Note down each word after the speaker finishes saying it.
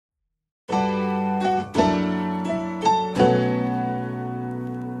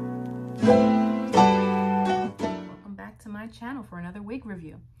channel for another wig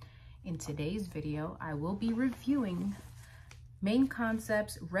review. In today's video, I will be reviewing Main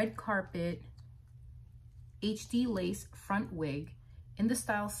Concepts Red Carpet HD Lace Front Wig in the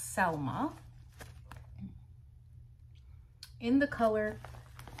style Selma, in the color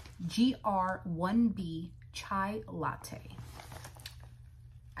GR1BCHAILATTE.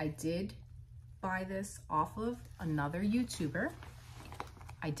 I did buy this off of another YouTuber.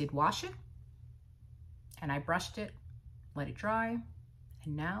 I did wash it and I brushed it, let it dry,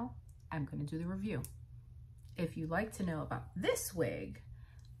 and now I'm going to do the review. If you'd like to know about this wig,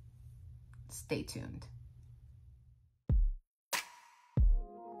 stay tuned.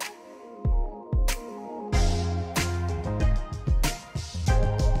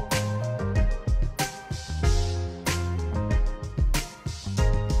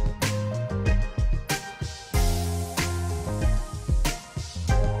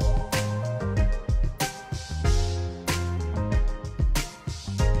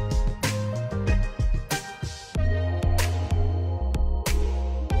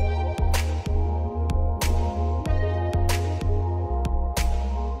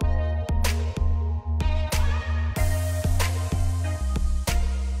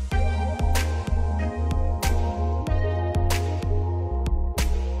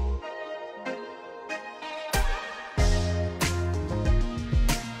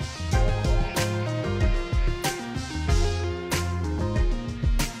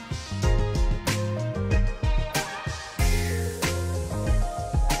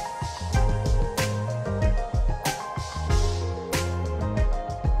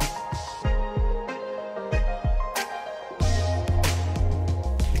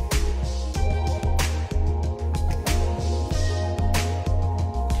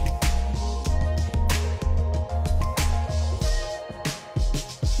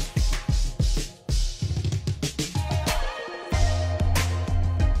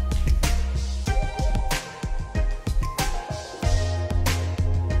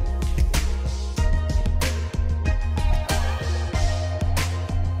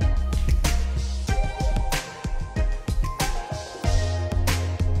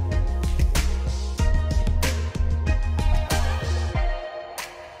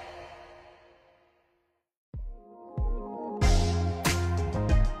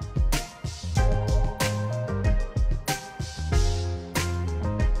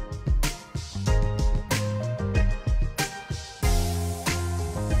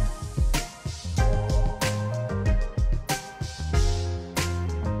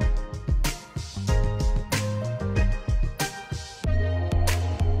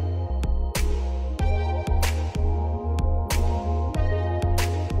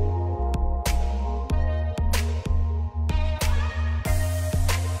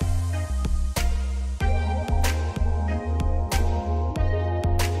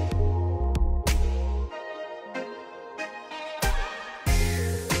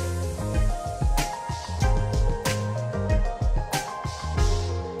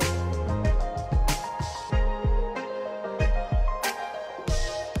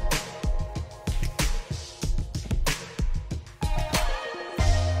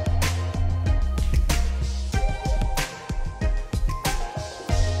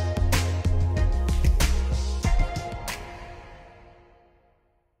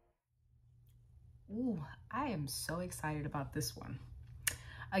 Ooh, I am so excited about this one.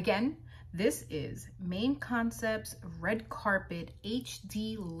 Again, this is Main Concepts Red Carpet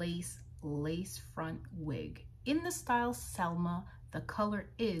HD Lace Front Wig in the style Selma. The color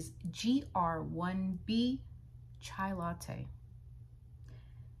is GR1BCHAILATTE.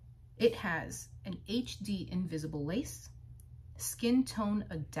 It has an HD invisible lace, skin tone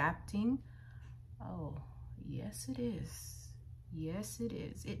adapting. Oh, yes it is. Yes it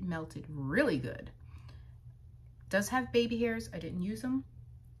is. It melted really good. Does have baby hairs. I didn't use them.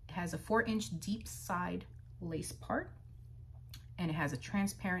 It has a 4-inch deep side lace part, and it has a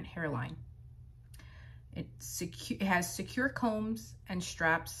transparent hairline. It has secure combs and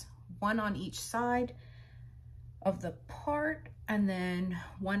straps, one on each side of the part, and then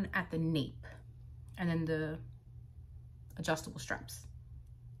one at the nape, and then the adjustable straps.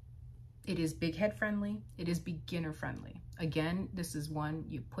 It is big head friendly. It is beginner friendly. Again, this is one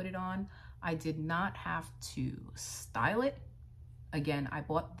you put it on. I did not have to style it. Again, I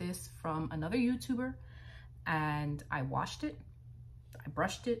bought this from another YouTuber and I washed it, I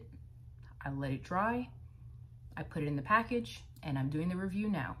brushed it, I let it dry, I put it in the package, and I'm doing the review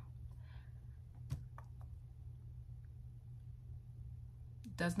now.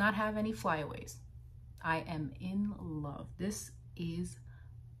 Does not have any flyaways. I am in love. This is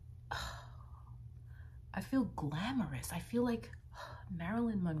I feel glamorous. I feel like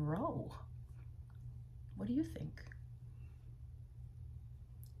Marilyn Monroe. What do you think?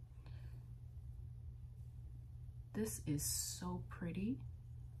 This is so pretty.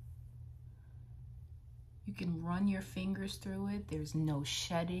 You can run your fingers through it. There's no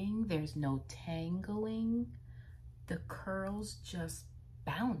shedding. There's no tangling. The curls just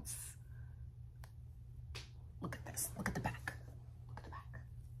bounce. Look at this. Look at the back. Look at the back.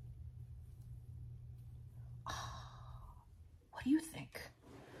 Oh, what do you think?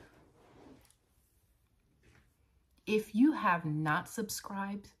 If you have not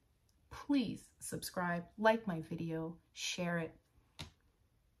subscribed, please subscribe, like my video, share it.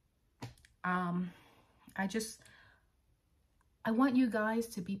 I want you guys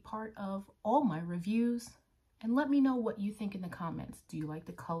to be part of all my reviews and let me know what you think in the comments. Do you like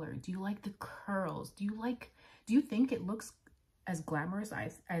the color? Do you like the curls? Do you think it looks as glamorous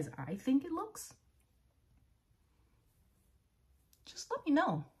as I think it looks? Just let me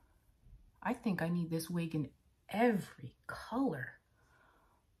know. I think I need this wig in every color.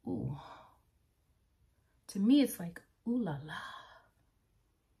 Ooh. To me, it's like, ooh la la.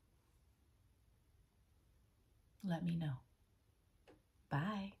 Let me know.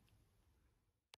 Bye.